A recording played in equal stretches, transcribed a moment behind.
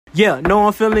Yeah, no,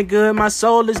 I'm feeling good. My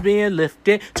soul is being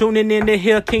lifted. Tuning in to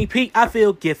hear King Pete, I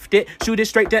feel gifted. Shoot it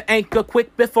straight to anchor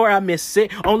quick before I miss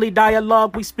it. Only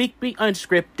dialogue we speak be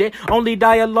unscripted. Only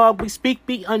dialogue we speak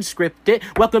be unscripted.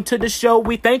 Welcome to the show.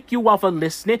 We thank you all for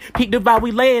listening. Keep the vibe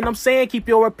we laying. I'm saying keep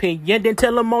your opinion. Then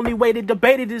tell them only way to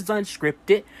debate it is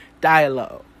unscripted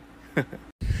dialogue.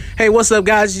 Hey, what's up,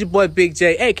 guys? It's your boy Big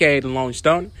J, aka the Lone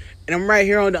Stone. And I'm right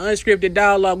here on the Unscripted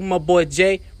Dialogue with my boy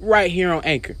Jay, right here on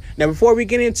Anchor. Now, before we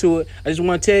get into it, I just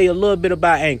want to tell you a little bit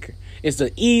about Anchor. It's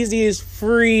the easiest,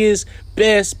 freest,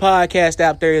 best podcast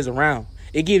app there is around.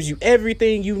 It gives you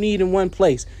everything you need in one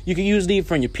place. You can use it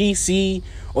from your PC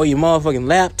or your motherfucking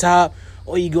laptop,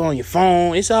 or you go on your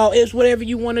phone. It's whatever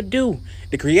you want to do.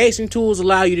 The creation tools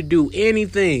allow you to do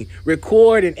anything,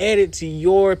 record and edit to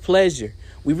your pleasure.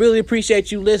 We really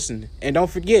appreciate you listening. And don't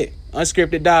forget,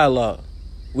 Unscripted Dialogue.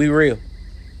 We real.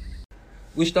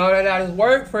 We started out as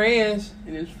work friends.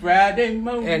 And it's Friday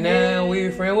morning. And now we're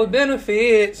friends with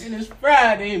benefits. And it's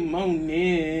Friday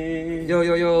morning.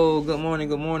 Yo. Good morning.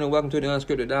 Welcome to the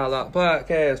Unscripted Dialogue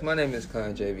Podcast. My name is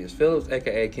Javius Phillips,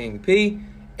 a.k.a. King P.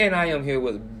 And I am here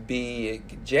with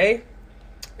Big J,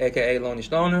 a.k.a. Lonely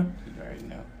Stoner. Right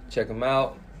now. Check him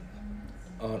out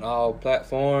on all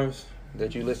platforms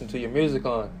that you listen to your music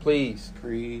on. Please.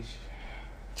 Preach.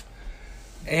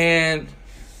 And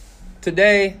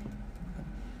today,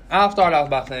 I'll start off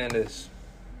by saying this.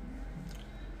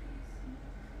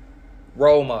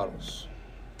 Role models.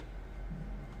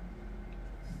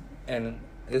 And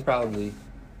it's probably,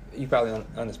 you probably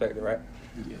unexpected, right?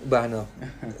 Yeah. But I know.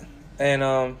 And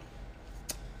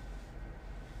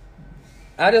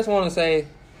I just want to say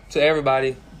to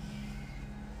everybody,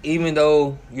 even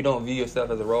though you don't view yourself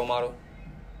as a role model,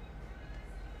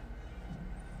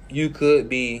 you could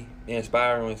be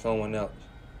inspiring someone else.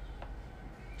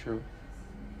 True.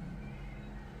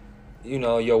 You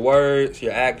know, your words,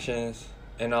 your actions,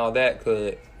 and all that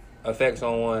could affect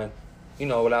someone,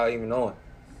 without even knowing.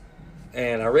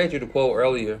 And I read you the quote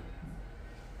earlier,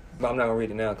 but I'm not going to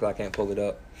read it now because I can't pull it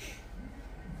up.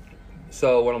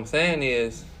 So what I'm saying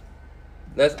is,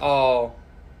 let's all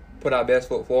put our best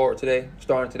foot forward today,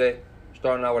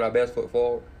 starting out with our best foot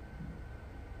forward.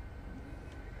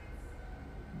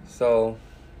 So,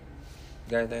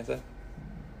 got anything to say?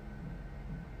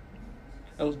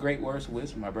 That was great words of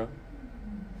wisdom, my brother.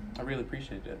 I really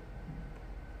appreciate that.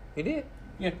 You did?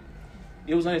 Yeah.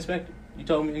 It was unexpected. You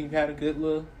told me you had a good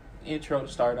little intro to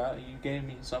start out, and you gave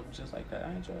me something just like that.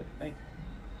 I enjoyed it. Thank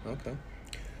you. Okay.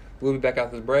 We'll be back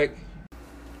after this break.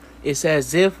 It's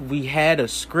as if we had a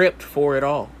script for it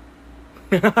all.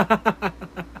 It's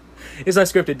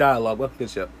Unscripted Dialogue. Welcome to the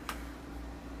show.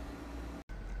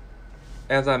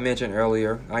 As I mentioned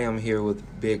earlier, I am here with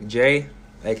Big J,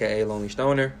 a.k.a. Lonely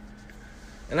Stoner.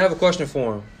 And I have a question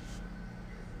for him.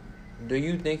 Do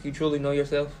you think you truly know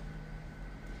yourself?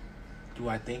 Do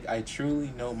I think I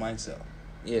truly know myself?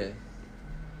 Yeah.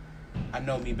 I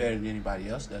know me better than anybody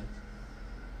else does.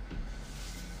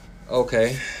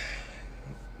 Okay.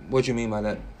 What you mean by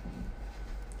that?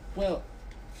 Well,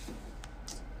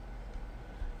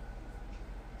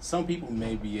 some people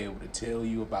may be able to tell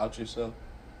you about yourself.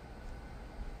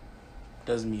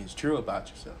 Doesn't mean it's true about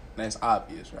yourself. That's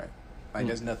obvious, right? Like,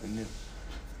 That's nothing new.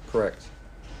 Correct.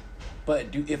 But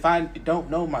if I don't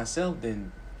know myself,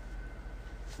 then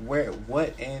where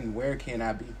can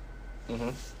I be? Mm-hmm.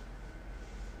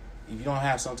 If you don't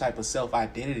have some type of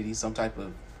self-identity, some type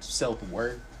of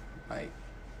self-worth, like,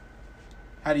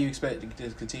 how do you expect to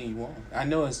continue on? I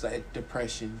know it's like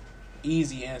depression,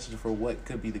 easy answer for what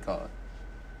could be the cause.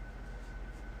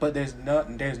 But there's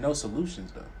no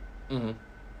solutions, though. Mm-hmm.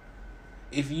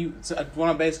 What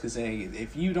I'm basically saying is,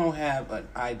 if you don't have an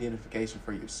identification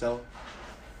for yourself,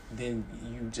 then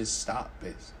you just stop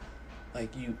it. Like,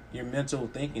 your mental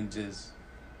thinking just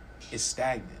is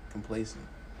stagnant, complacent.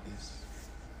 It's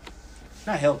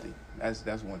not healthy.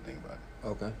 That's one thing about it.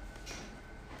 Okay.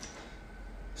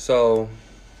 So,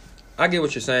 I get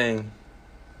what you're saying.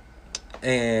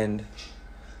 And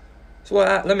so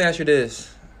let me ask you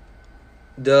this.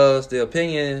 Does the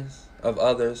opinions of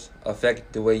others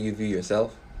affect the way you view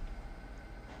yourself?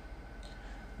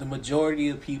 The majority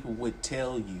of people would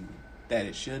tell you that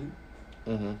it shouldn't.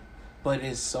 Mm-hmm. But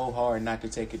it's so hard not to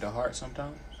take it to heart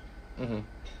sometimes. Mm-hmm.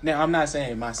 Now, I'm not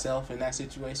saying myself in that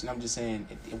situation. I'm just saying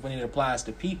when it applies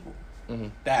to people, mm-hmm.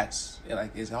 that's,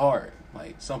 like, it's hard.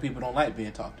 Like, some people don't like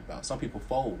being talked about. Some people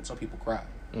fold. Some people cry.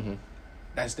 Mm-hmm.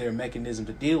 That's their mechanism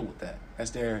to deal with that.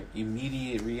 That's their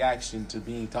immediate reaction to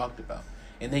being talked about.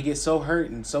 And they get so hurt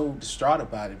and so distraught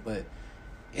about it, but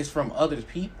it's from other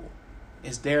people.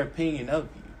 It's their opinion of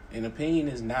you. And opinion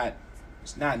is not,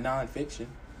 it's not nonfiction.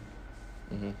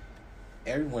 Mm-hmm.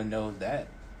 everyone knows that.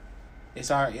 It's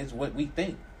what we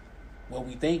think. What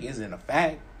we think isn't a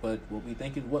fact, but what we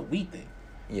think is what we think.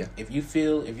 Yeah. If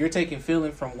you're taking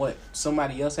feeling from what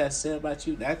somebody else has said about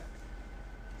you, that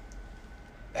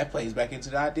plays back into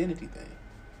the identity thing.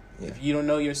 Yeah. If you don't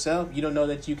know yourself, you don't know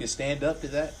that you can stand up to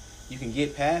that, you can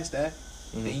get past that,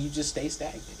 then you just stay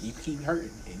stagnant. You keep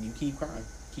hurting and you keep crying,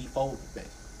 keep folding,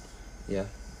 basically. Yeah.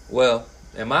 Well,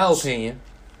 in my opinion,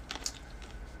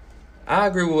 I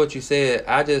agree with what you said.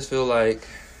 I just feel like,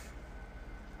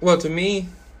 well, to me,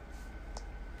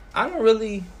 I don't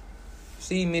really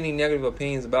see many negative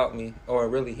opinions about me or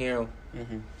really hear them.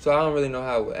 Mm-hmm. So I don't really know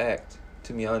how I would act,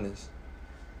 to be honest.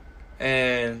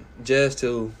 And just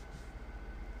to,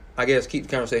 I guess, keep the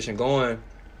conversation going,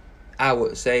 I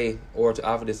would say, or to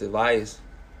offer this advice,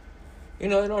 it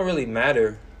don't really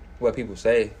matter what people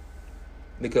say,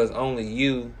 because only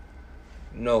you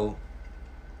know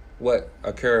what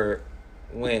occurred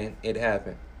when it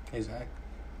happened. Exactly.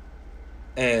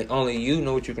 And only you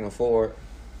know what you can afford.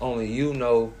 Only you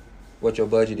know what your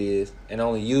budget is. And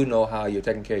only you know how you're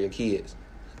taking care of your kids.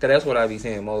 Because that's what I be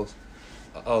saying most.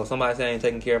 Oh, somebody saying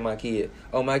taking care of my kid.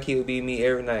 Oh, my kid would be me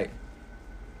every night.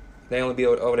 They only be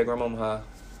over their grandmama house,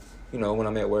 when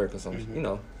I'm at work or something.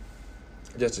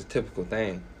 Mm-hmm. Just a typical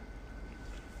thing.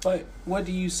 But what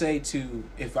do you say to,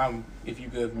 if you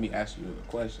could me ask you a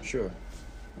question? Sure.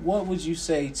 What would you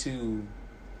say to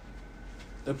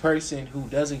the person who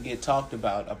doesn't get talked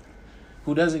about,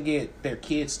 who doesn't get their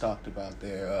kids talked about,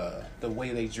 their the way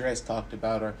they dress talked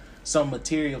about, or some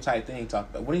material type thing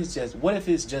talked about? What if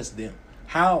it's just them?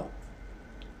 How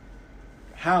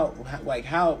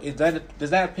is that? Does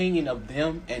that opinion of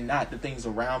them and not the things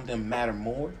around them matter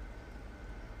more,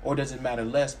 or does it matter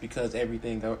less because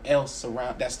everything else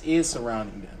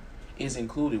surrounding them is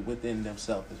included within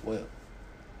themselves as well?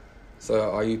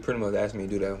 So are you pretty much asking me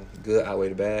to do that good outweigh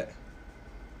the bad?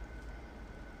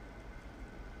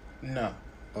 No.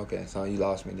 Okay, so you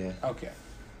lost me then. Okay.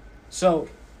 So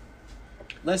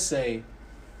let's say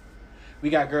we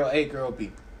got girl A, girl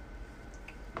B.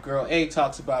 Girl A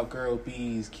talks about girl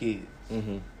B's kids.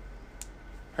 Mm-hmm.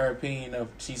 Her opinion of,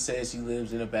 she says she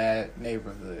lives in a bad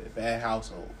neighborhood, bad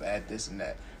household, bad this and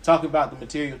that. Talking about the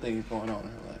material things going on in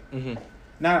her life. Mm-hmm.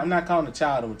 Now, I'm not calling the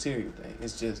child a material thing.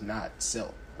 It's just not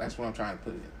self. That's what I'm trying to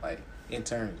put it in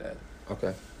terms of that.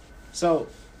 Okay. So,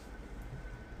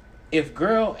 if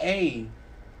girl A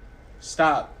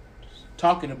stopped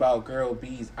talking about girl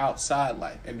B's outside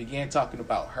life and began talking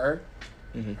about her,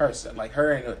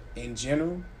 her in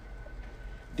general,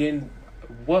 then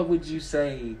what would you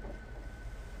say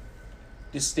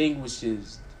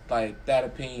distinguishes that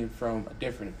opinion from a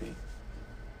different opinion?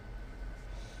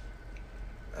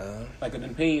 An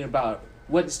opinion about,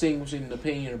 what distinguishes an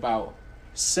opinion about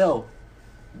self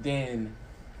than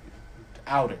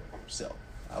outer self,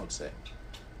 I would say.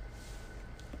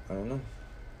 I don't know.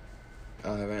 I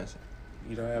don't have an answer.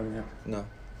 You don't have an answer? No.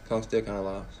 I'm still kind of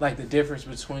lost. The difference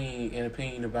between an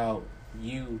opinion about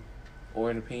you or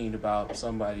an opinion about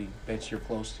somebody that you're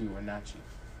close to or not you.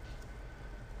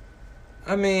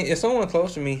 I mean, if someone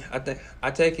close to me,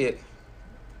 I take it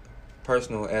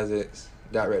personal as it's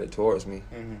directed towards me.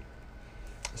 Mm-hmm.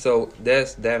 So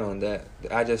that's that on that.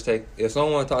 I just take, if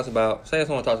someone talks about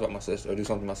my sister or do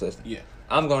something to my sister, yeah,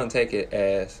 I'm going to take it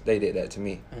as they did that to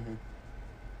me. Mm-hmm.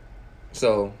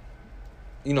 So,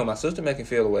 my sister may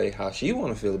feel the way how she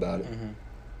want to feel about it, mm-hmm.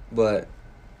 but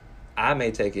I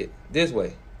may take it this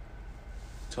way.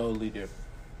 Totally different.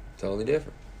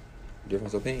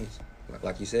 Different opinions,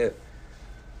 like you said.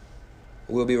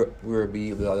 We'll be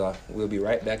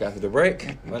right back after the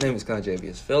break. My name is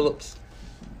Conjavius Phillips.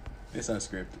 It's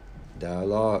Unscripted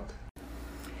Dialogue.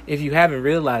 If you haven't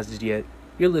realized it yet,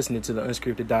 you're listening to the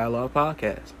Unscripted Dialogue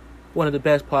podcast. One of the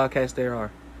best podcasts there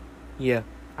are. Yeah,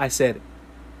 I said it.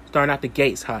 Starting out the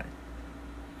gates hot.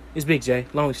 It's Big J,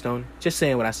 Lonely Stone, just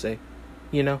saying what I say.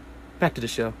 Back to the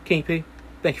show. King P,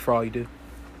 thank you for all you do.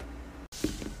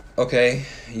 Okay,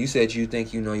 you said you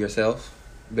think you know yourself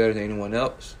better than anyone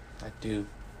else. I do.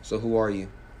 So who are you?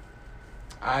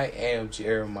 I am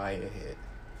Jeremiah Head.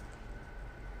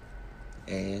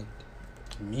 And?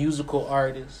 Musical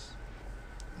artist,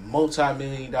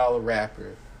 multi-million-dollar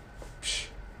rapper,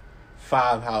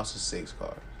 5 houses, 6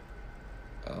 cars.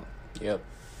 Oh. Yep.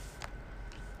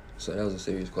 So that was a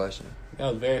serious question. That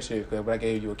was a very serious question, but I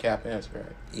gave you a cap answer,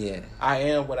 right? Yeah. I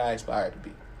am what I aspire to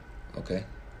be. Okay.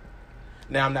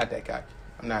 Now, I'm not that cocky.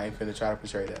 I'm not even finna try to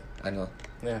portray that. I know.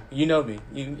 Yeah. You know me.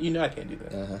 You know I can't do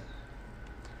that.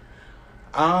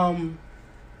 Uh-huh.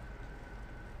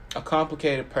 A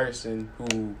complicated person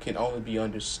who can only be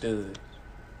understood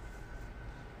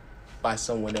by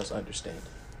someone else understanding.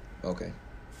 Okay.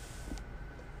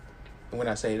 And when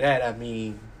I say that, I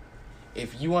mean,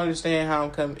 if you understand how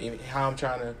I'm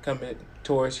trying to come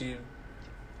towards you,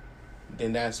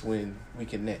 then that's when we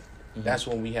connect. Mm-hmm. That's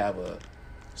when we have a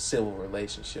civil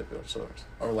relationship of sorts,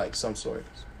 or like some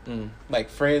sorts. Mm. Like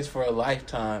friends for a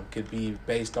lifetime could be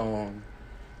based on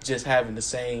just having the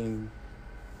same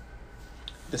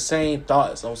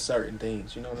thoughts on certain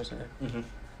things. You know what I'm saying? Mm-hmm.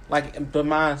 Like the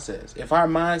mindsets. If our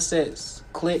mindsets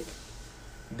click,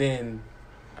 then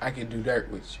I can do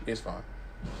dirt, which is fine.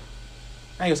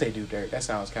 I ain't gonna say do dirt. That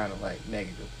sounds kind of like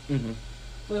negative. Mm-hmm.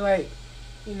 But like,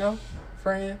 you know,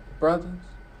 friend, brothers,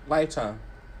 lifetime.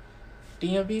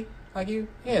 DMV, like you,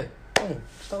 yeah, boom,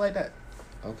 stuff like that.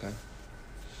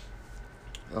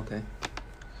 Okay.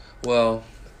 Well,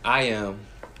 I am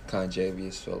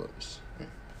Conjavius Phillips.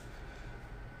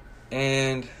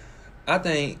 And I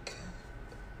think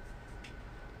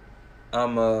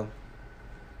I'm a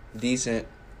decent,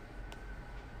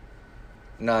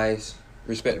 nice,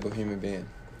 respectable human being.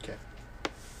 Okay.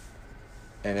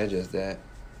 And it's just that.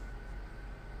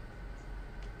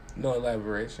 No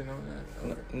elaboration on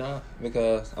that? No,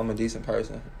 because I'm a decent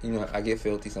person. You know, I get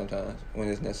filthy sometimes when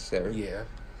it's necessary. Yeah.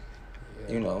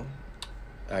 You know,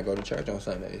 I go to church on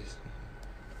Sundays.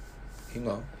 You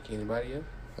know. Like anybody else?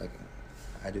 Like,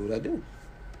 I do what I do.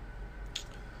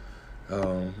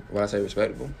 When I say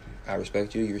respectable, I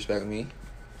respect you, you respect me.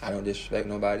 I don't disrespect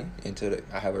nobody until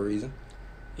I have a reason.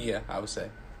 Yeah, I would say.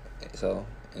 So,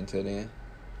 until then.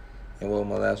 And what was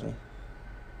my last one?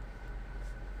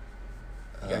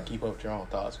 You gotta keep up with your own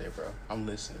thoughts here, bro. I'm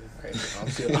listening, right? I'm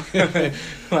still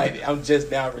like I'm just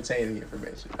now retaining the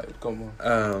information. Like, come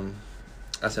on.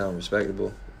 I said I'm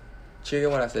respectable.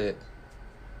 Cheer what I said.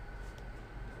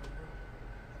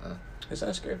 It's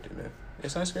unscripted, man.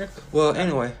 It's unscripted. Well,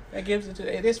 anyway, that gives it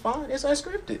to. It's fine. It's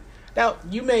unscripted. Now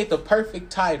you made the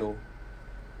perfect title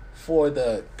for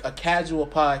a casual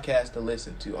podcast to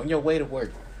listen to on your way to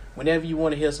work. Whenever you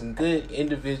want to hear some good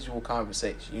individual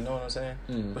conversation, you know what I'm saying?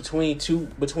 Mm-hmm. Between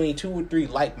two or three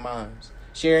like minds,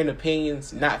 sharing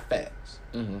opinions, not facts.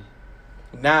 Mm-hmm.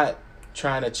 Not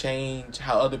trying to change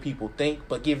how other people think,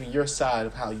 but giving your side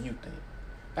of how you think.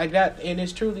 Like that, and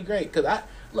it's truly great. Because I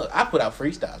put out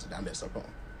freestyles that I mess up on.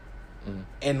 Mm-hmm.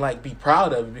 And like be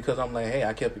proud of it because I'm like, hey,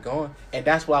 I kept it going. And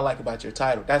that's what I like about your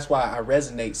title. That's why I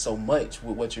resonate so much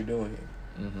with what you're doing here.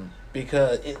 Mm-hmm.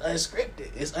 Because it's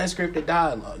unscripted. It's unscripted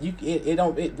dialogue.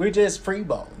 We're just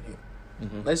freeballing here.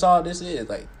 Mm-hmm. That's all this is.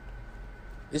 Like,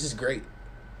 this is great.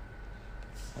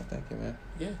 Oh, thank you, man.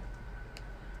 Yeah.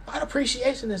 A lot of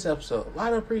appreciation this episode. A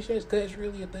lot of appreciation because it's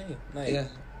really a thing. Like, yeah.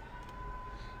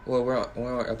 Well, we're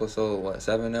on episode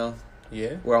 7 now.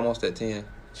 Yeah. We're almost at 10.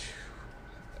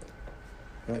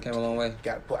 We came a long way.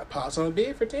 Got to pause on a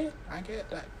bid for 10. I get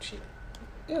that shit.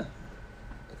 Yeah.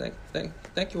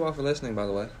 Thank you all for listening, by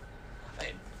the way.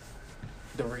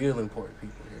 The real important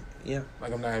people here. Yeah.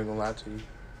 Like, I'm not even gonna lie to you.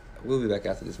 We'll be back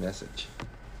after this message.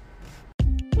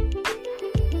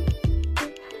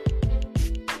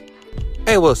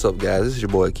 Hey, what's up, guys? This is your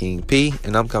boy King P,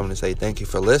 and I'm coming to say thank you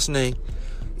for listening.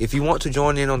 If you want to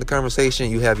join in on the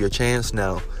conversation, you have your chance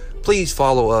now. Please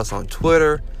follow us on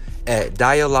Twitter at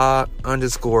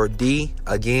dialogue_D.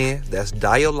 Again, that's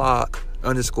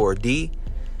dialogue_D.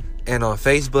 And on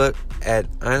Facebook at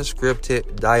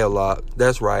Unscripted Dialogue.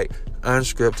 That's right,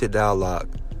 Unscripted Dialogue.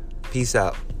 Peace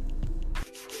out.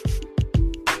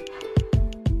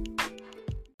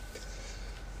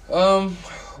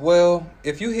 Well,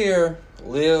 if you hear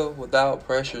live without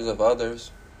pressures of others,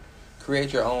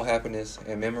 create your own happiness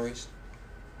and memories,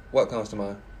 what comes to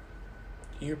mind?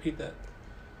 Can you repeat that?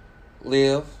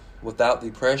 Live without the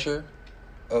pressure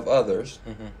of others.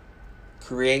 Mm-hmm.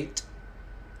 Create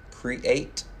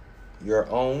your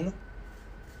own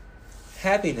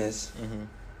happiness mm-hmm.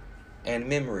 and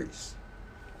memories.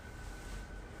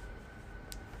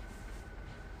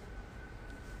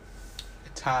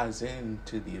 It ties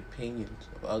into the opinions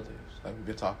of others, like we've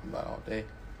been talking about all day.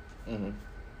 Mm-hmm.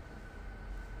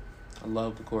 I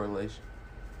love the correlation.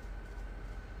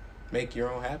 Make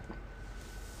your own happiness.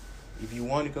 If you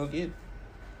want to, go get it.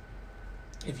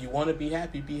 If you want to be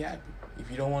happy, be happy.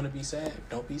 If you don't want to be sad,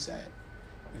 don't be sad.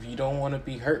 If you don't want to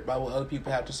be hurt by what other people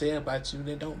have to say about you,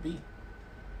 then don't be.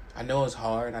 I know it's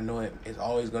hard. I know it's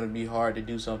always going to be hard to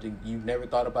do something you've never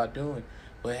thought about doing.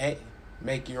 But hey,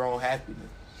 make your own happiness.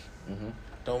 Mm-hmm.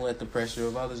 Don't let the pressure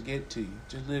of others get to you.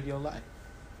 Just live your life.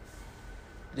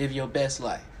 Live your best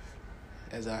life,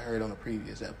 as I heard on a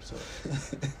previous episode.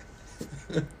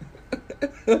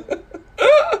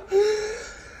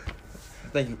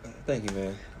 Thank you,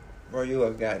 man. Bro, you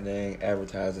a goddamn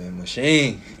advertising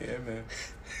machine. Yeah, man.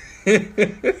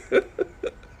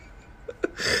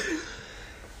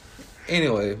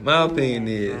 Anyway, my opinion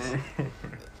is,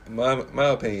 my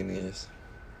opinion is,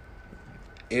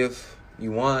 if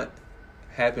you want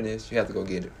happiness, you have to go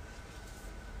get it.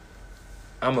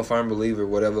 I'm a firm believer.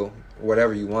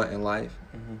 Whatever you want in life,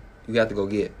 you have to go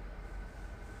get.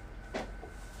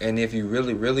 And if you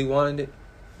really, really wanted it,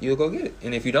 you'll go get it.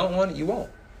 And if you don't want it, you won't.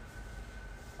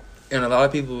 And a lot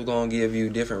of people are going to give you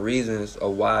different reasons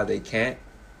of why they can't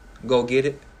go get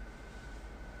it.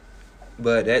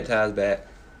 But that ties back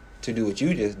to do what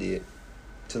you just did.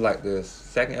 To like the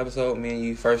second episode, me and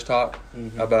you first talked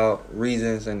about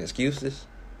reasons and excuses.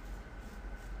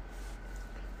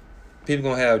 People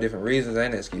going to have different reasons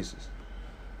and excuses.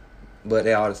 But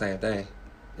they're all the same thing.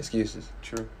 Excuses.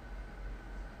 True.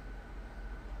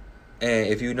 And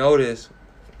if you notice,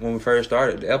 when we first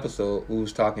started the episode, we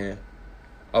was talking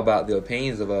about the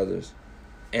opinions of others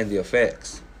and the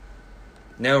effects.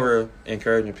 Now we're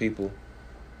encouraging people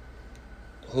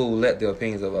who let the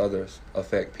opinions of others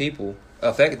affect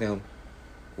them.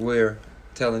 We're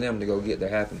telling them to go get their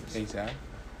happiness. Exactly.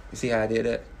 You see how I did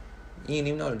that? You didn't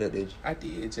even know that, did you? I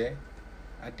did, Jay.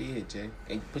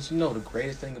 But you know the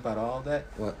greatest thing about all that?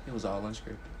 What? It was all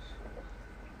unscripted.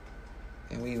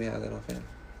 And we even have that on film.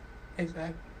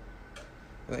 Exactly.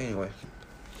 But anyway.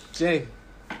 Jay,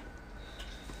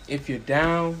 if you're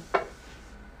down,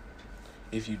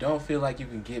 if you don't feel like you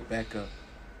can get back up,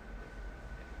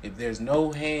 if there's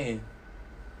no hand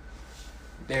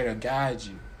there to guide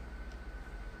you,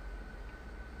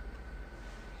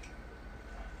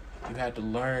 you have to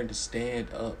learn to stand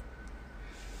up.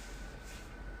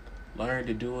 Learn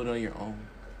to do it on your own.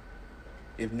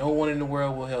 If no one in the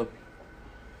world will help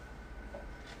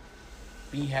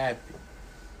you, be happy.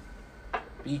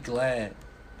 Be glad.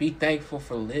 Be thankful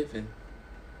for living.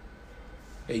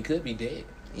 You could be dead.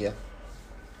 Yeah.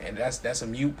 And that's a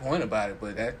mute point about it,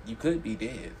 but that you could be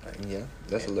dead. Yeah,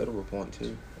 that's a literal point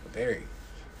too. Very,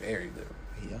 very literal.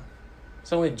 Yeah.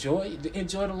 So enjoy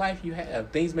the life you have.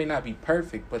 Things may not be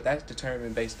perfect, but that's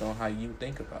determined based on how you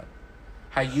think about it,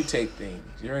 how you take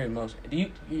things, your emotion.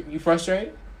 You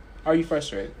frustrated? Are you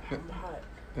frustrated? I'm hot.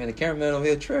 Man, the cameraman over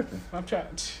here tripping. I'm trying.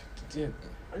 Yeah.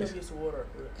 I need to get some water.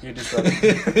 You're disrupting.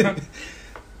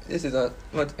 This is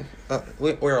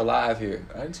we're alive here.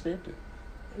 Unscripted.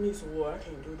 I need some water. I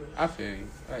can't do this. I feel you.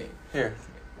 Right. Here.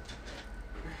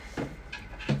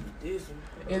 This one.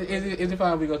 Is it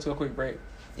fine if we go to a quick break?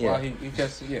 Yeah. While he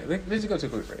just, let's just go to a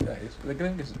quick break. Let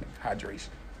me get some hydration.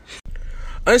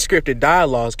 Unscripted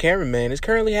Dialogue's cameraman is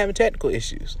currently having technical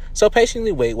issues, so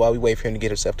patiently wait while we wait for him to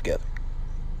get himself together.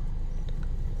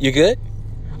 You good?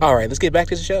 All right, let's get back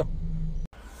to the show.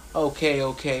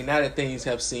 Okay. Now that things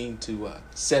have seemed to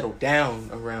settle down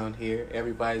around here,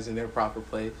 everybody's in their proper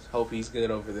place. Hope he's good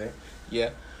over there. Yeah.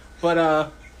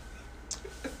 But,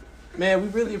 man, we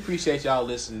really appreciate y'all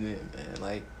listening in, man.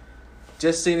 Like,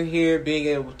 just sitting here, being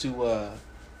able to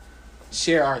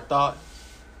share our thoughts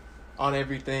on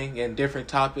everything and different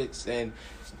topics, and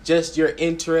just your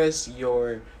interests,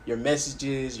 your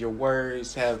messages, your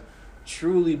words have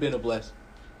truly been a blessing.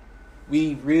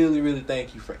 We really, really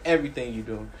thank you for everything you're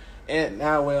doing. And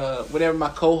now, whenever my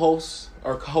co-host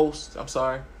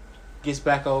gets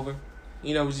back over,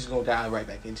 we're just gonna dive right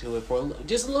back into it for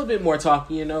just a little bit more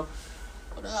talking,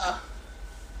 But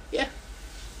yeah.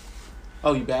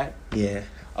 Oh, you back? Yeah.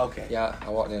 Okay. Yeah, I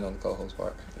walked in on the co-host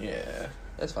part. Yeah.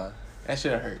 That's fine. That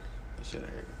should have hurt.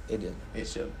 It didn't. It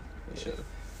should.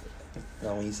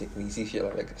 No, when you see shit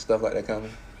like that, stuff like that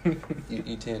coming,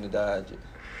 you tend to dodge it.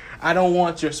 I don't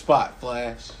want your spot,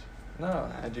 Flash.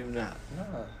 No, I do not. No,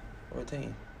 we're a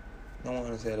team. No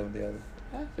one is ahead of the other.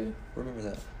 I feel. Remember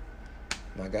that,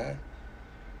 my guy.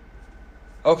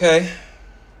 Okay.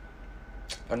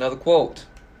 Another quote.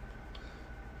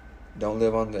 Don't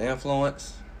live under the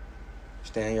influence.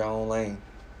 Stay in your own lane.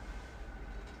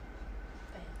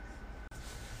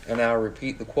 And I'll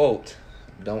repeat the quote.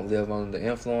 Don't live under the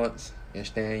influence and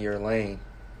stay in your lane.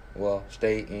 Well,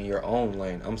 stay in your own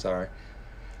lane. I'm sorry.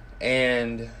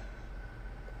 And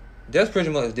that's pretty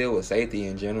much deal with safety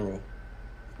in general.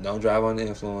 Don't drive under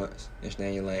influence and stay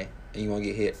in your lane. And you won't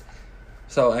get hit.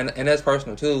 So, and that's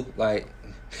personal too. Like,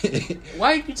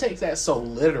 why you take that so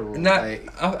literal? I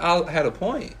had a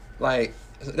point. Like,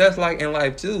 that's like in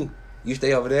life too. You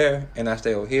stay over there and I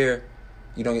stay over here.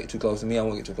 You don't get too close to me, I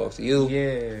won't get too close to you.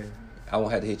 Yeah. I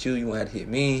won't have to hit you, you won't have to hit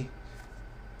me.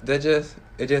 It's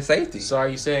just safety. So are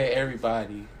you saying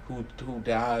everybody who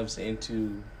dives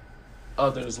into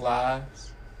others'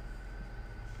 lives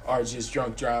are just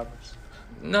drunk drivers?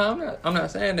 No, I'm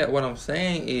not saying that. What I'm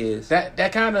saying is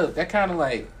that kind of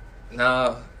like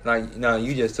No,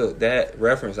 you just took that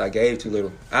reference I gave too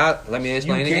little. Let me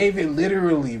explain You it gave it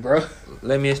literally, bro.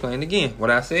 Let me explain again.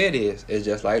 What I said is, it's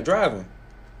just like driving.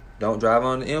 Don't drive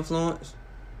under influence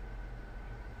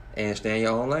and stay in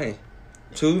your own lane.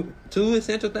 Two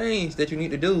essential things that you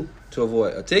need to do to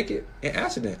avoid a ticket and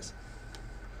accidents.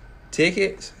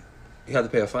 Tickets, you have to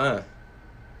pay a fine.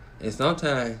 And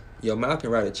sometimes your mouth can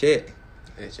write a check.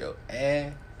 It's your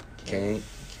ass. Can't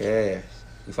cash.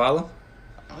 You follow?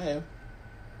 I am.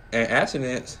 And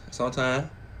accidents, sometimes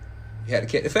you have to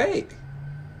catch the fade.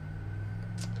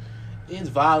 Is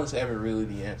violence ever really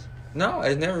the answer? No,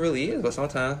 it never really is, but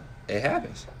sometimes it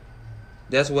happens.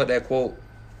 That's what that quote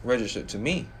registered to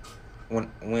me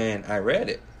when I read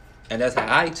it. And that's how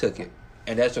I took it.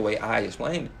 And that's the way I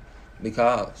explained it.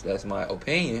 Because that's my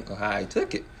opinion of how I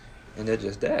took it. And that's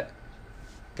just that.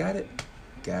 Got it?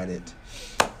 Got it.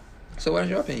 So what is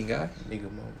your opinion, guys? Nigga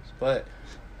moments. But,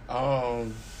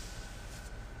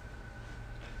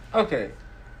 okay.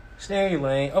 Stay in your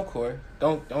lane, of course.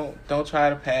 Don't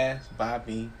try to pass by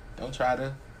me. Don't try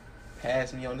to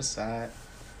pass me on the side.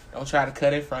 Don't try to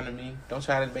cut in front of me. Don't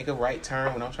try to make a right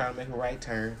turn when I'm trying to make a right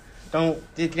turn. Don't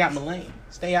just get out my lane.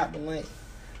 Stay out my lane.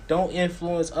 Don't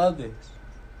influence others.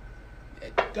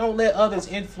 Don't let others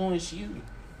influence you.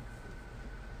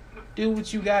 Do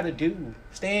what you gotta do.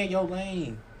 Stay in your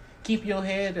lane. Keep your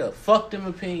head up. Fuck them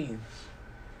opinions.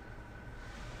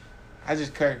 I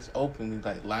just cursed openly,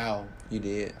 like loud. You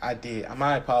did. I did.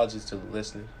 My apologies to the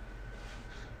listeners.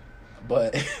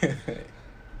 But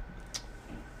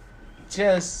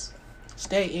just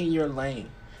stay in your lane.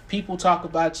 People talk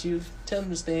about you. Tell them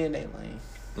to stay in their lane.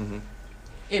 Mm-hmm.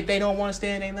 If they don't want to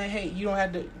stay in their lane, hey, you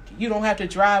don't have to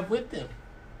drive with them.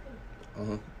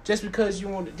 Uh-huh. Just because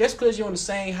you're on the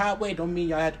same highway don't mean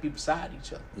y'all have to be beside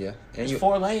each other. Yeah. And It's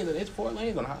 4 lanes on the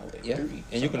highway. Yeah. 3,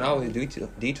 and you can always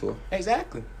detour.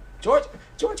 Exactly. George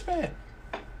Pan.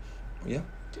 Yeah.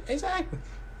 Exactly.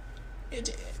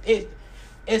 It's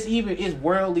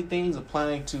worldly things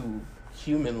applying to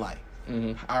human life.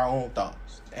 Mm-hmm. Our own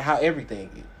thoughts. And how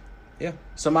everything is. Yeah.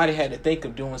 Somebody had to think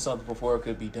of doing something before it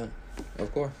could be done.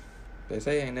 Of course. They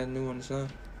say ain't nothing new on the sun.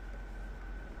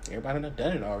 Everybody done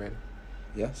done it already.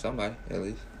 Yeah, somebody, at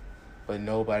least. But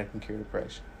nobody can cure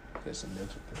depression. It's a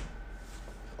mental thing.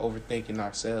 Overthinking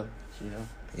ourselves,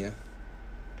 Yeah.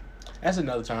 That's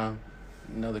another time,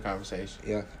 another conversation.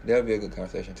 Yeah, that would be a good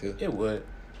conversation, too. It would.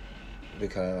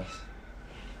 Because,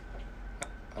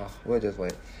 we'll just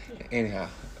wait. Anyhow,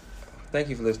 thank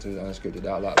you for listening to the Unscripted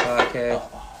Outlaw Podcast.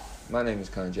 My name is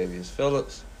Con Javius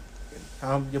Phillips.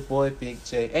 I'm your boy, Big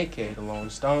J, a.k.a. The Lone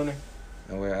Stoner.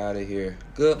 And we're out of here.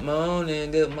 Good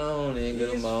morning, good morning,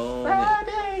 good It's morning.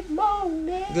 Friday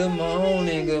morning. Good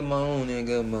morning, good morning,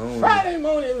 good morning. Friday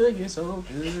morning looking so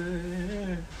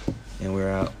good. And we're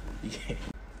out. Yeah.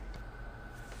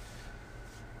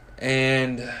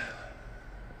 And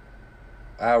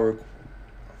our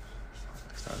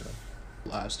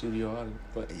Live studio audio.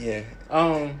 But yeah,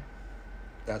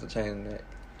 that's a change that.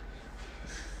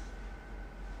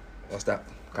 What's that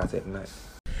concept tonight?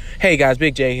 Hey guys,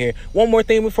 Big J here. One more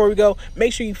thing before we go.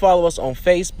 Make sure you follow us on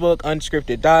Facebook,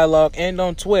 Unscripted Dialogue, and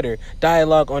on Twitter,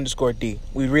 Dialogue_D.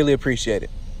 We really appreciate it.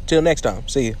 Till next time.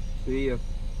 See you. See ya.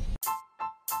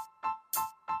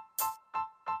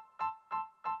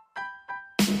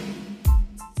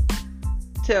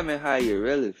 Tell me how you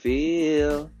really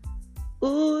feel.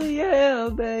 Ooh yeah,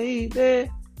 baby.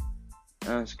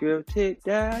 Unscripted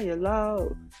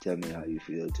dialogue. Tell me how you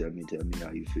feel. Tell me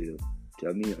how you feel.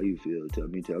 Tell me how you feel. Tell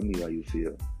me how you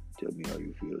feel. Tell me how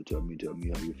you feel. Tell me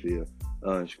how you feel.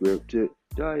 Unscripted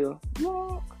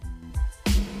dialogue.